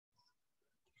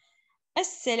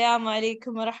Assalamu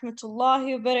alaikum wa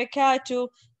rahmatullahi wa barakatuh.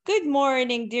 Good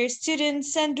morning, dear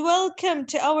students, and welcome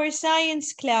to our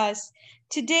science class.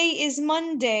 Today is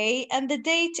Monday, and the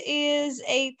date is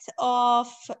 8th of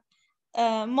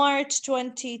March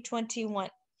 2021.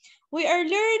 We are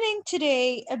learning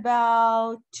today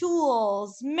about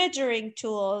tools, measuring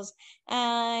tools,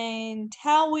 and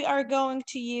how we are going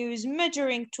to use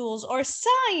measuring tools or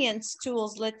science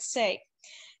tools, let's say.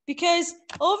 Because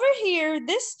over here,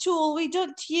 this tool, we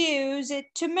don't use it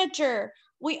to measure.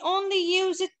 We only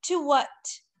use it to what?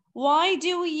 Why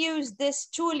do we use this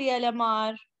tool, ya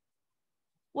Lamar?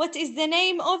 What is the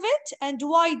name of it and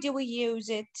why do we use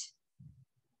it?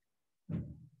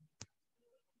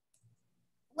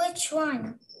 Which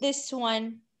one? This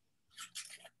one.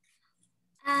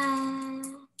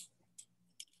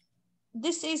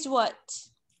 This is what?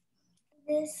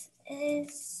 This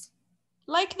is...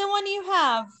 Like the one you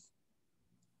have.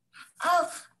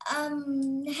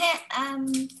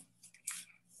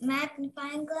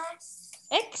 Magnifying glass.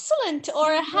 Excellent,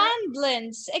 or a hand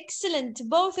lens. Excellent,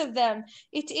 both of them.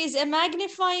 It is a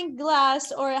magnifying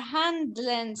glass or a hand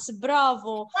lens. Bravo.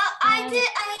 Well, I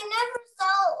never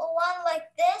saw one like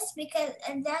this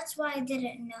and that's why I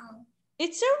didn't know.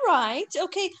 It's all right.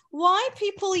 Okay, why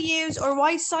people use or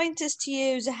why scientists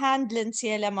use a hand lens,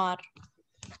 ya Lamar?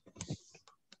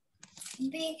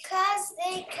 Because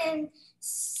they can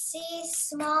see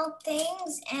small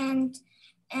things and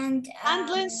hand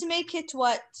lens make it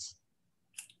what?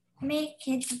 Make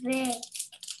it big.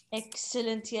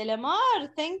 Excellent, ya Lamar.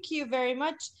 Thank you very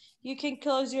much. You can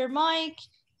close your mic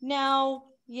now.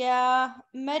 Yeah,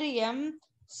 Maryam.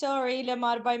 Sorry,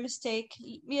 Lamar, by mistake.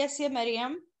 Yes, yeah,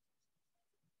 Maryam.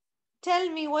 Tell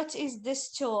me, what is this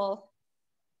tool?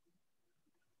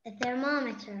 A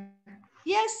thermometer.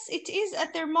 Yes, it is a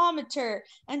thermometer.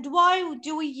 And why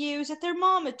do we use a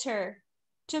thermometer?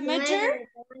 To measure?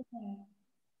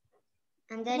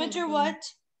 And measure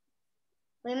what?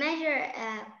 We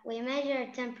measure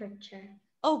temperature.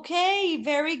 Okay,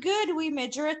 very good. We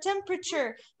measure a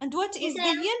temperature. And what is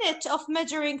the unit of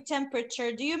measuring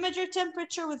temperature? Do you measure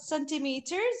temperature with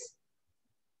centimeters?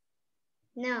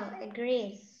 No,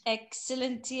 degrees.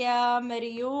 Excellent, yeah,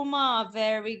 Mariuma.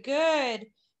 Very good.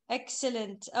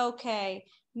 Excellent. Okay.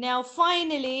 Now,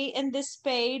 finally, in this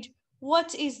page,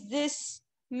 what is this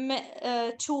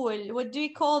tool? What do we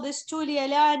call this tool,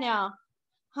 Yalana?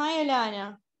 Hi,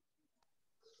 Yalana.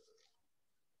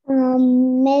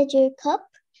 Measure cup.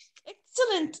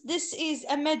 Excellent. This is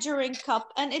a measuring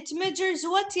cup, and it measures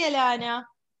what, Yalana?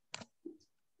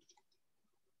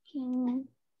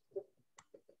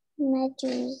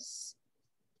 Measures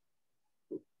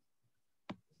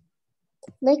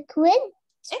liquid.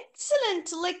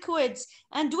 Excellent, liquids.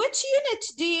 And which unit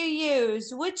do you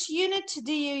use? Which unit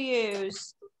do you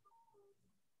use?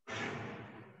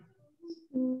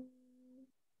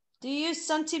 Do you use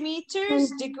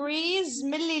centimeters, degrees,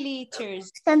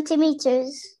 milliliters?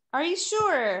 Centimeters. Are you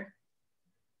sure?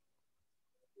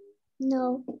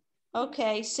 No.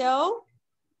 Okay, so?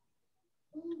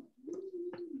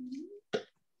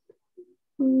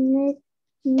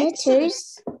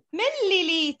 Meters.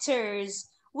 Milliliters.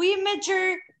 We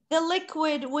measure the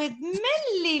liquid with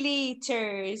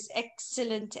milliliters.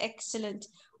 Excellent, excellent.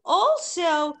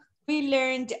 Also, we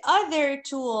learned other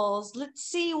tools. Let's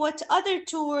see what other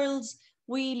tools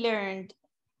we learned.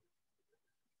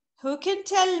 Who can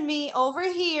tell me over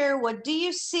here, what do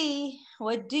you see?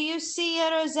 What do you see,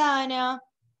 Rosanna?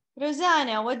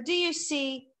 Rosanna, what do you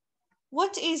see?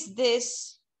 What is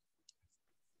this?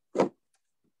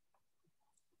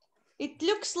 It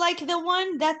looks like the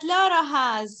one that Lara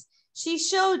has. She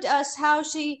showed us how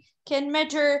she can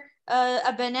measure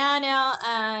a banana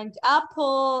and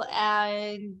apple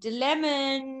and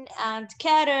lemon and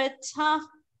carrot, huh?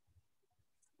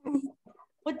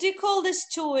 What do you call this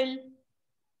tool?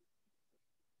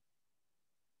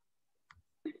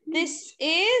 This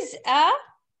is a...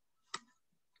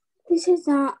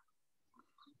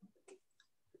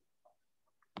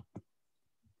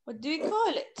 What do we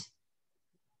call it?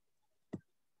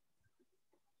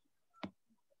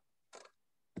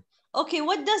 Okay,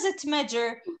 what does it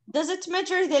measure? Does it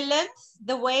measure the length,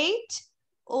 the weight,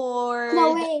 or...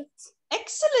 The weight.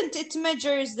 Excellent, it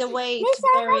measures the weight.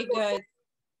 Very good.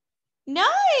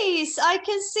 Nice, I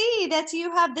can see that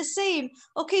you have the same.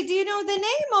 Okay, do you know the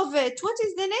name of it? What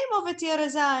is the name of it, ya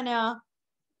Razana?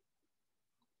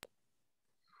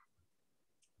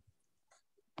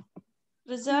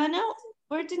 Razana,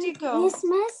 where did you go? Yes,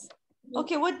 miss.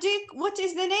 Okay, what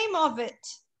is the name of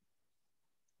it?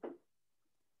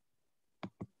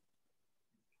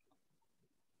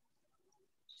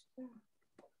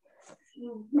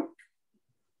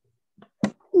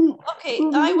 Okay,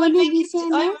 What I will did you say,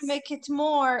 Miss? make it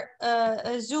more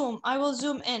zoom. I will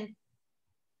zoom in.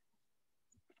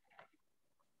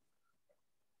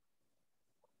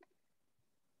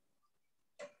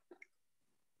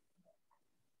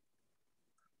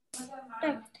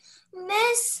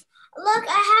 Miss, look,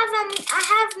 I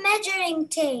have measuring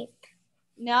tape.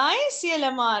 Nice,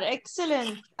 Yelamar.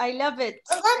 Excellent. I love it.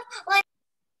 Look,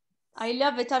 I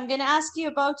love it. I'm gonna ask you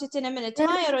about it in a minute.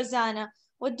 Hi, Rosanna.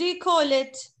 What do you call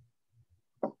it?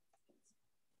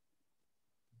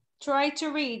 Try to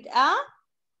read.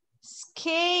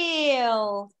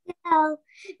 Scale. No.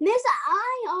 Miss,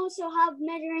 I also have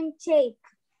measuring tape.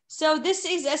 So this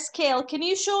is a scale. Can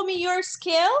you show me your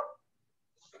scale?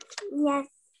 Yes.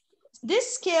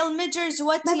 This scale measures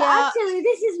what? But actually,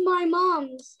 this is my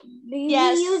mom's.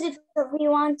 Yes. We use it if we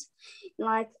want,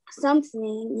 like,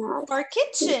 something. For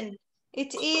kitchen.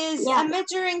 It is a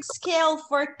measuring scale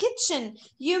for kitchen.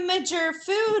 You measure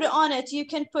food on it. You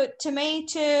can put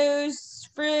tomatoes,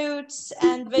 fruits,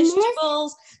 and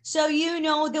vegetables. So you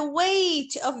know the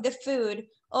weight of the food.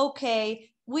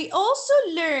 Okay. We also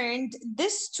learned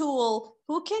this tool.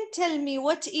 Who can tell me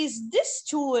what is this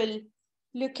tool?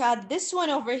 Look at this one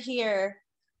over here.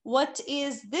 What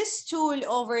is this tool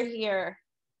over here?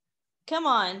 Come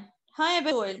on. Hi,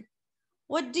 Abdul.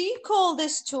 What do you call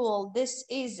this tool? This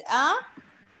is a?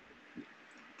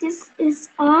 This is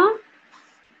a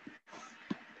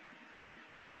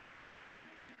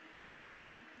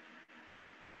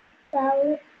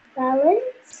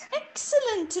balance.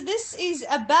 Excellent. This is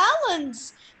a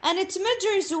balance. And it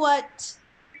measures what?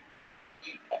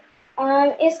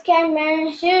 It can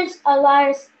measure a lot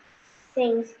of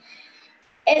things.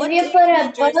 If What you put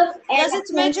a book and does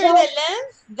it measure the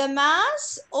length, the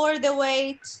mass, or the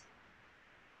weight?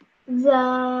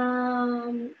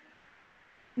 The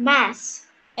mass.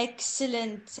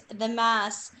 Excellent. The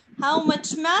mass. How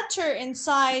much matter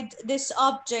inside this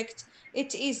object?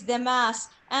 It is the mass.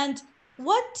 And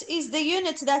what is the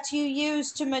unit that you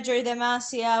use to measure the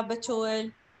mass, ya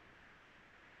Batul?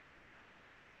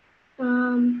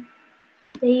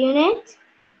 The unit.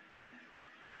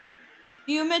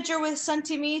 Do you measure with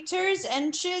centimeters,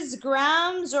 inches,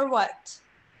 grams, or what?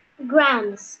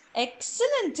 Grams.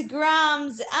 Excellent.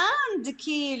 Grams and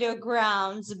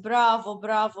kilograms. Bravo,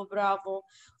 bravo, bravo.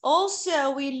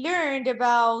 Also, we learned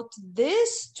about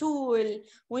this tool.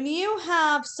 When you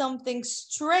have something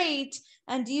straight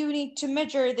and you need to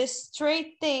measure this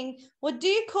straight thing, what do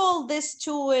you call this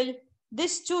tool?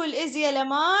 This tool is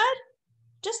Yalamar,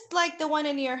 just like the one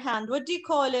in your hand. What do you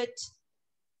call it?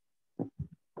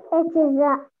 It is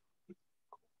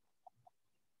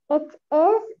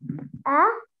a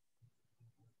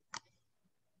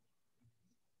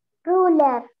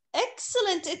ruler.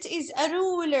 Excellent. It is a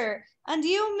ruler. And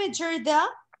you measure the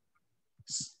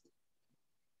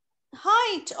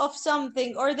height of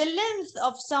something or the length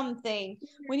of something.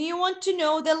 When you want to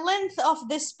know the length of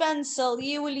this pencil,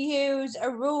 you will use a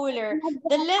ruler.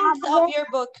 The length of your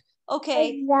book.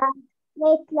 Okay.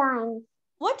 Straight line.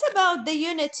 What about the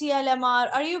unit, Ya Lamar?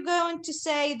 Are you going to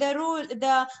say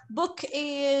the book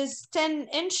is 10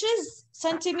 inches,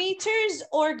 centimeters,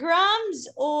 or grams,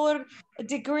 or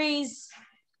degrees?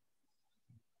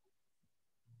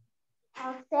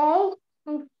 I'll say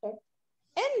inches.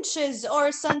 Inches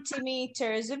or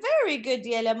centimeters. Very good,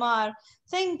 Yelamar.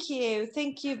 Thank you.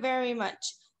 Thank you very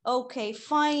much. Okay,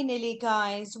 finally,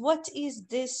 guys, what is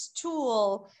this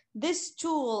tool? This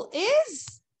tool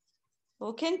is,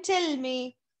 who can tell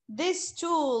me? This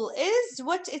tool is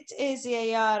what it is,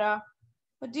 Yara.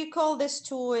 What do you call this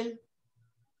tool?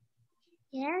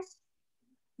 Yes.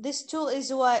 This tool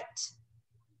is what?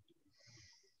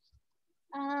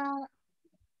 Let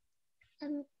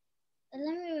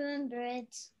me remember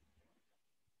it.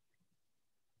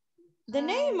 The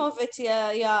name of it,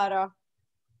 Yara. Yeah.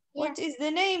 What is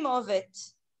the name of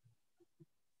it?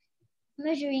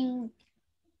 Measuring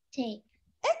tape.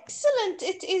 Excellent.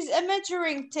 It is a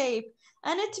measuring tape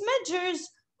and it measures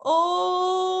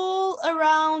all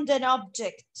around an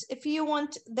object. If you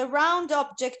want the round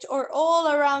object or all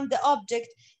around the object,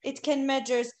 it can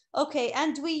measure. Okay,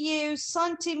 and we use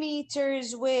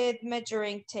centimeters with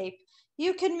measuring tape.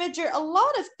 You can measure a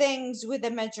lot of things with a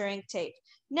measuring tape.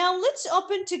 Now let's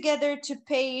open together to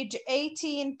page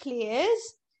 18,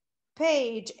 please.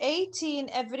 Page 18,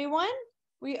 everyone.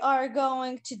 We are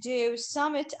going to do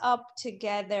sum it up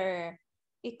together.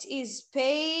 It is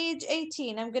page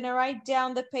 18. I'm going to write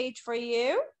down the page for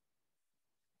you.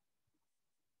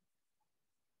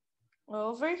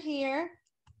 Over here,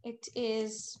 it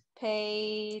is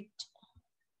page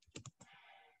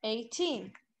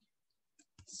 18.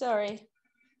 Sorry.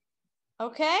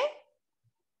 Okay?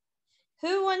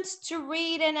 Who wants to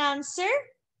read and answer?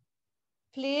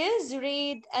 Please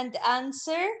read and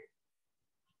answer.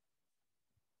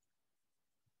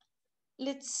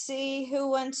 Let's see who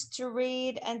wants to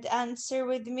read and answer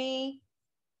with me.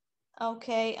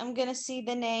 Okay, I'm gonna see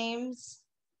the names.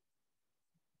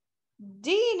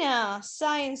 Dina,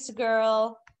 science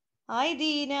girl. Hi,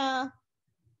 Dina.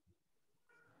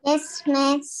 Yes,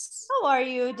 Miss. How are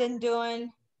you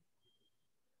doing?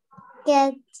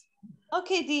 Good.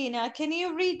 Okay, Dina, can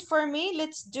you read for me?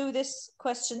 Let's do this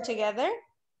question together.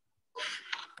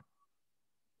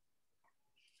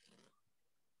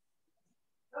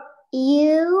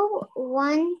 You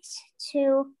want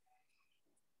to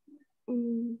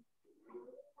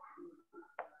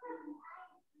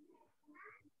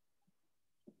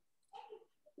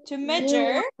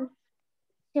measure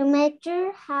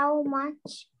how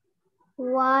much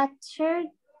water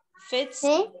fits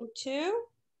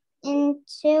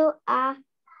into a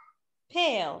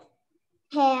pail.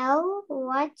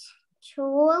 What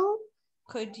tool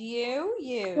could you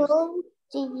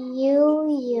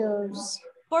use?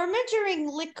 For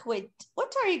measuring liquid,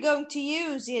 what are you going to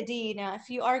use, Yadina, if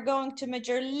you are going to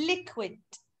measure liquid?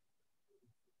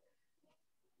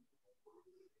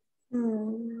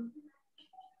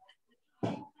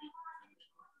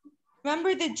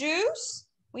 Remember the juice?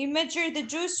 We measure the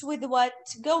juice with what?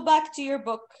 Go back to your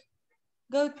book.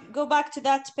 Go back to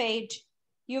that page.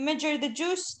 You measure the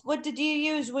juice. What did you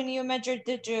use when you measured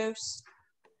the juice?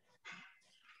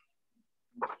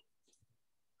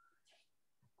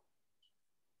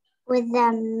 With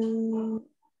the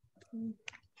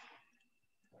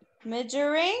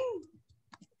measuring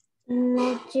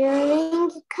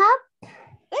cup.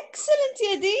 Excellent,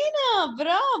 Yadina.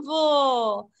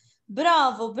 Bravo.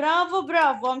 Bravo, bravo,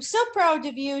 bravo. I'm so proud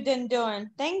of you, Dindon.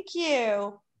 Thank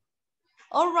you.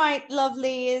 All right,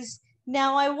 lovelies.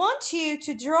 Now I want you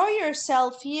to draw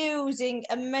yourself using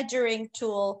a measuring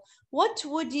tool. What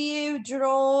would you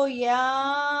draw?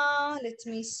 Yeah, let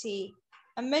me see.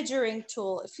 A measuring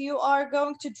tool. If you are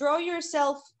going to draw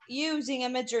yourself using a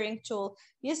measuring tool.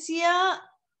 Yes, yeah.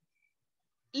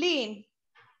 Lean.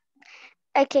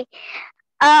 Okay.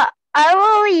 I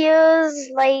will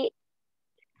use like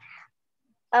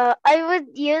I would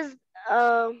use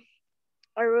a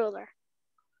ruler.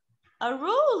 A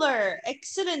ruler.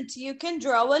 Excellent. You can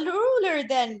draw a ruler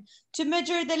then to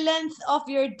measure the length of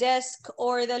your desk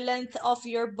or the length of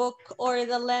your book or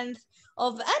the length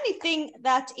of anything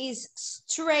that is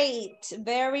straight.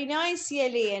 Very nice,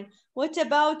 Yelin. What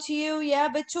about you, Ya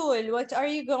Batul? What are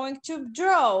you going to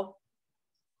draw?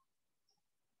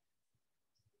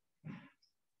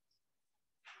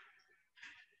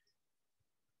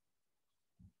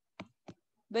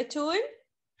 Batul?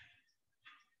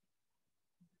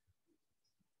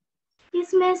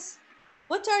 Yes, Miss.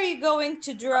 What are you going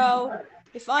to draw?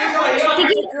 If I want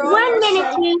you to draw 1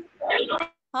 yourself... minute.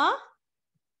 Huh?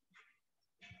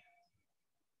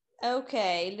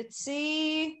 Okay, let's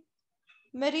see.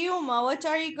 Mariuma, what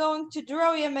are you going to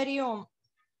draw, ya Marium?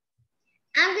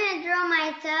 I'm gonna draw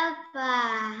myself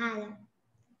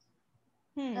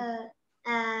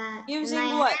using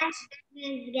my what?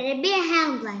 It's gonna be a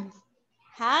hand lens.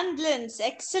 Hand lens,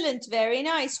 excellent, very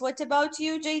nice. What about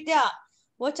you, Jayda?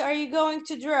 What are you going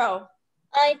to draw?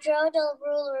 I drew the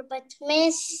ruler, but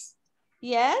Miss.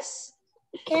 Yes?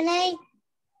 Can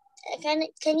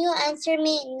you answer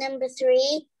me number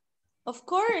 3? Of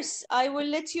course, I will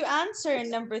let you answer in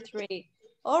number 3.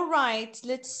 All right,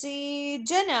 let's see.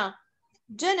 Jenna.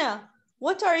 Jenna,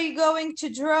 what are you going to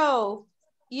draw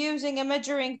using a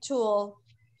measuring tool?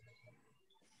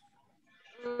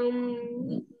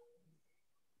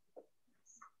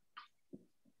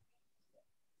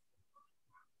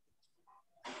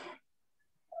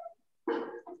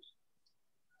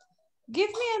 Give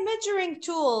me a measuring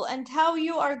tool and how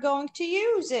you are going to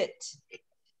use it.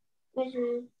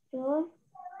 Measuring tool.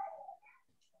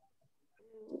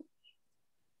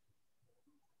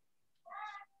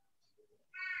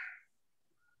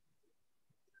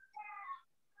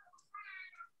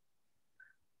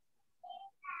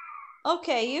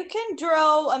 Okay, you can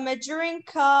draw a measuring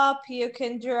cup, you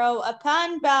can draw a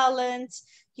pan balance,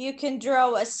 you can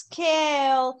draw a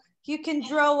scale, you can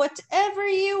draw whatever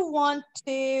you want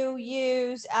to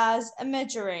use as a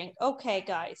measuring. Okay,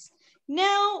 guys.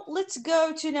 Now, let's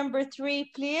go to number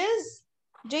 3, please.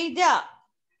 Jayda,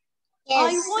 yes.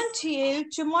 I want you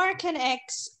to mark an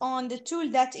X on the tool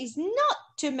that is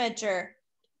not to measure.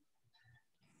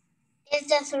 It's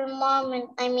the thermometer,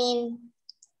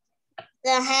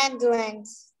 the hand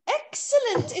lens.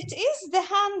 Excellent, it is the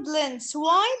hand lens.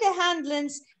 Why the hand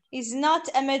lens is not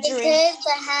a measuring? Because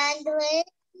the hand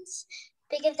lens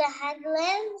Because the hand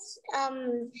lens,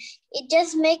 it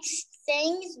just makes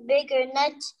things bigger,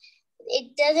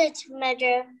 it doesn't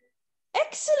measure.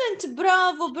 Excellent,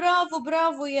 bravo, bravo,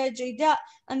 bravo, ya Jayda.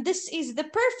 And this is the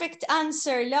perfect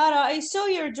answer, Lara. I saw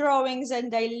your drawings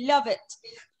and I love it.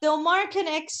 So mark an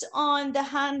X on the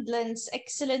hand lens.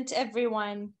 Excellent,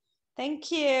 everyone.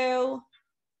 Thank you.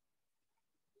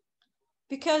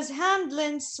 Because hand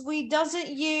lens, we doesn't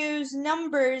use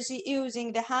numbers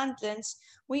using the hand lens.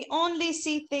 We only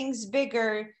see things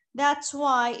bigger. That's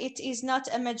why it is not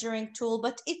a measuring tool,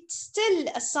 but it's still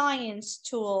a science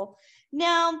tool.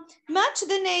 Now, match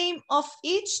the name of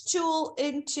each tool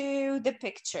into the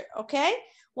picture, okay?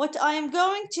 What I'm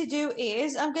going to do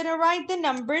is I'm going to write the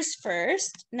numbers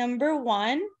first. Number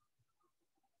 1,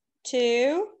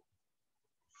 2,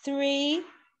 3,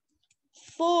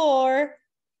 4,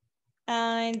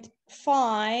 and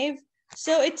 5.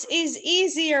 So it is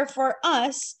easier for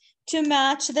us to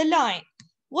match the line.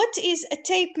 What is a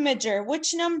tape measure?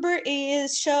 Which number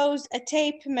shows a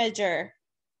tape measure?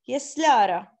 Yes,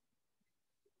 Lara.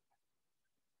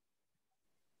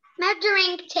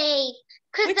 Measuring tape.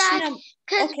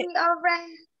 Because we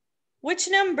already. Which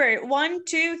number? 1,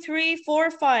 2, 3,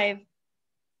 4, 5.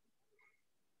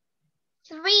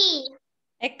 3.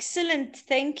 Excellent.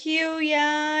 Thank you,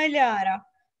 ya Lara.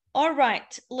 All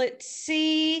right, let's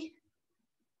see.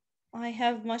 I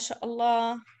have,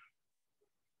 mashallah.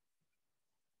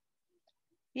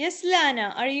 Yes,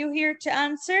 Lana, are you here to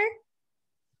answer?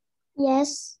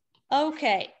 Yes.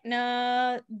 Okay,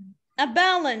 now a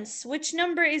balance. Which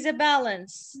number is a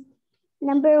balance?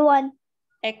 Number 1.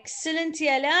 Excellent,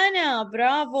 ya Lana.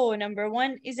 Bravo. Number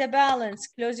 1 is a balance.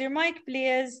 Close your mic,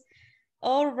 please.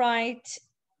 All right.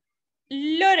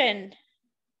 Lauren.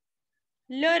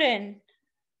 Lauren.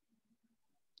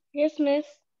 Yes, miss.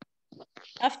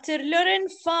 After Lauren,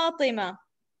 Fatima.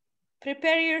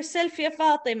 Prepare yourself, ya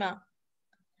Fatima.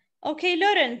 Okay,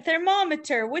 Lauren,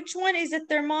 thermometer. Which one is a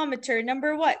thermometer?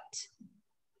 Number what?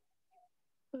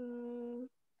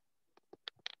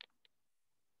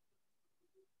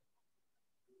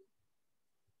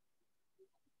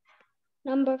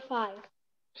 Number 5.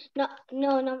 No,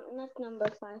 not number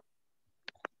 5.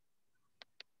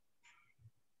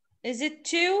 Is it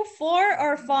 2, 4,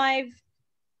 or 5?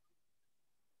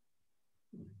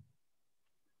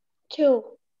 2.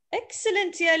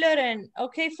 Excellent, ya Lauren.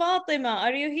 Okay, Fatima,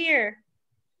 are you here?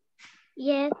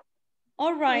 Yes.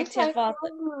 All right, Yes, ya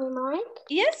Fatima.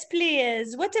 Yes,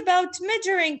 please. What about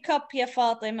measuring cup, ya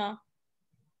Fatima?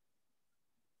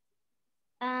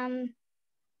 4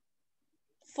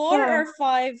 or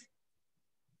 5?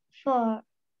 4.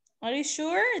 Are you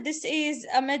sure this is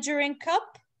a measuring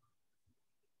cup?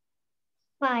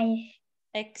 5.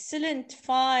 Excellent,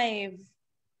 5.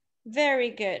 Very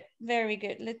good, very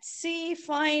good. Let's see,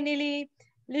 finally.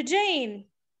 Lejane,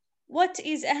 what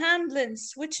is a hand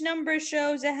lens? Which number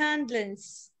shows a hand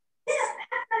lens?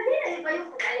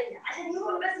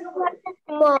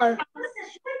 4.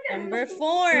 Number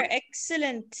 4,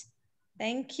 excellent.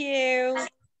 Thank you.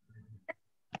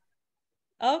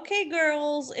 Okay,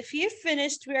 girls, if you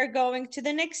finished, we are going to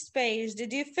the next page.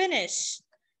 Did you finish?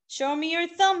 Show me your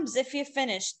thumbs if you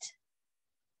finished.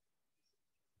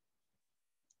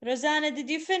 Rosanna, did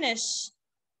you finish?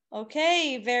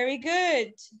 Okay, very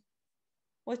good.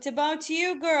 What about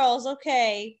you, girls?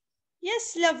 Okay.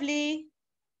 Yes, lovely.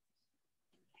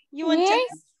 You want to?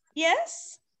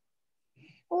 Yes?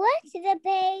 What's the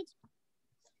page?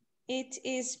 It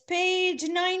is page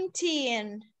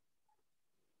 19.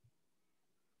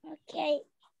 Okay.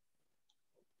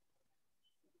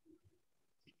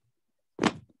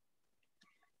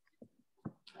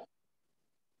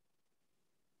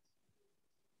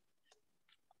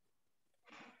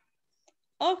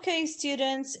 Okay,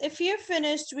 students, if you're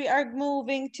finished, we are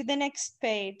moving to the next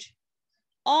page.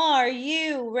 Are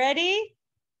you ready?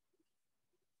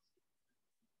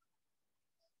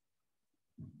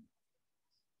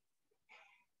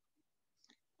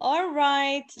 All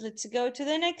right, let's go to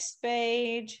the next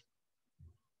page.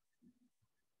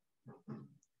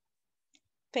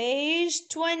 Page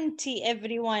 20,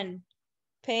 everyone.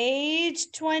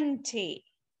 Page 20.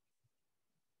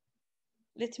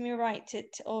 Let me write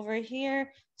it over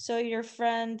here so your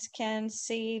friends can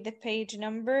see the page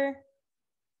number.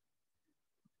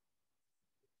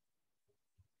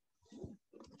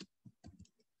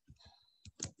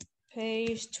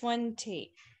 Page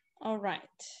 20. All right.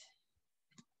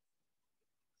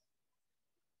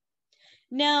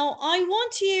 Now, I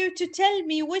want you to tell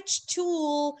me which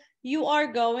tool you are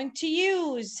going to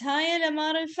use. Hi,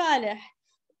 Lamar Al-Falih.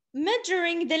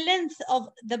 Measuring the length of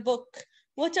the book.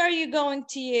 What are you going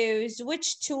to use?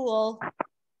 Which tool?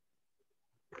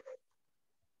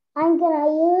 I'm gonna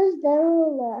use the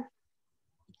ruler.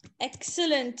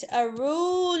 Excellent. A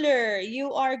ruler.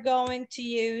 You are going to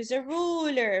use a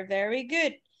ruler. Very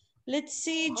good. Let's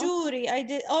see, Juri.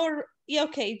 Yeah,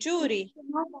 okay, Juri.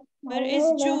 Where is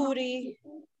Juri?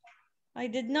 I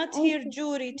did not hear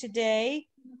Juri today.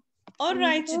 All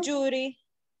right, Juri.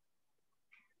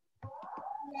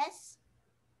 Yes.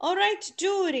 All right,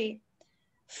 Juri.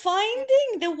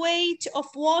 Finding the weight of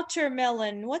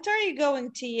watermelon. What are you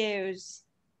going to use?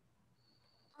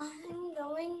 I'm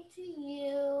going to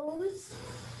use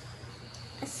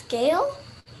a scale.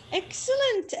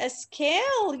 Excellent. A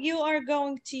scale. You are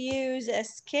going to use a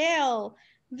scale.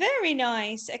 Very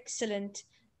nice. Excellent.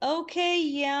 Okay,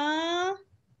 yeah.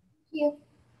 You.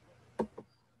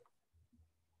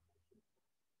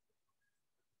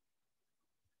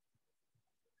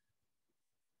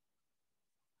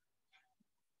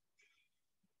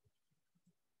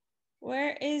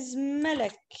 Where is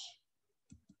Malik?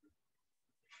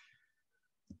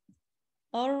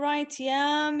 All right,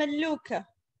 yeah, Maluka.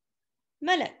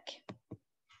 Malik.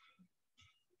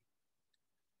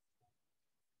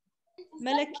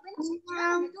 Malik.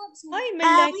 Hi,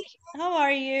 Malik. How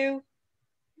are you?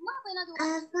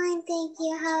 Fine, thank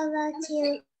you. How about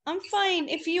you? I'm fine.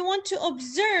 If you want to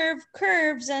observe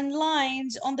curves and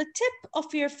lines on the tip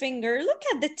of your finger, look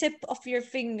at the tip of your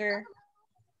finger.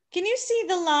 Can you see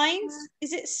the lines?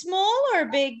 Is it small or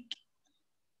big?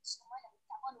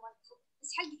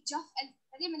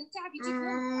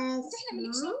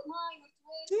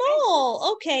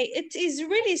 Small. Okay, it is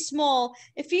really small.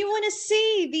 If you want to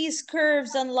see these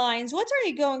curves and lines, what are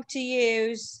you going to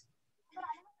use?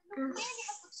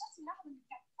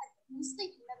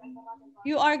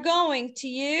 You are going to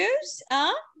use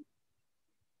a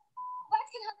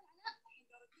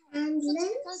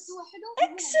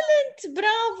excellent.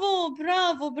 Bravo,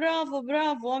 bravo, bravo,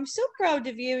 bravo. I'm so proud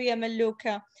of you, ya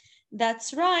Maluka.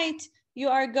 That's right. You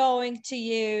are going to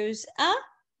use a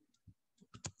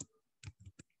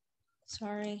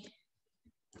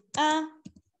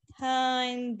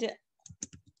hand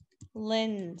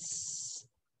lens.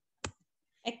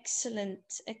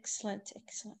 Excellent, excellent,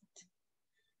 excellent.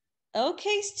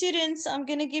 Okay, students, I'm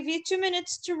going to give you 2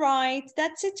 minutes to write.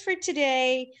 That's it for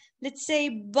today. Let's say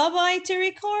bye-bye to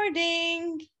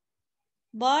recording.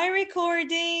 Bye,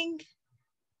 recording.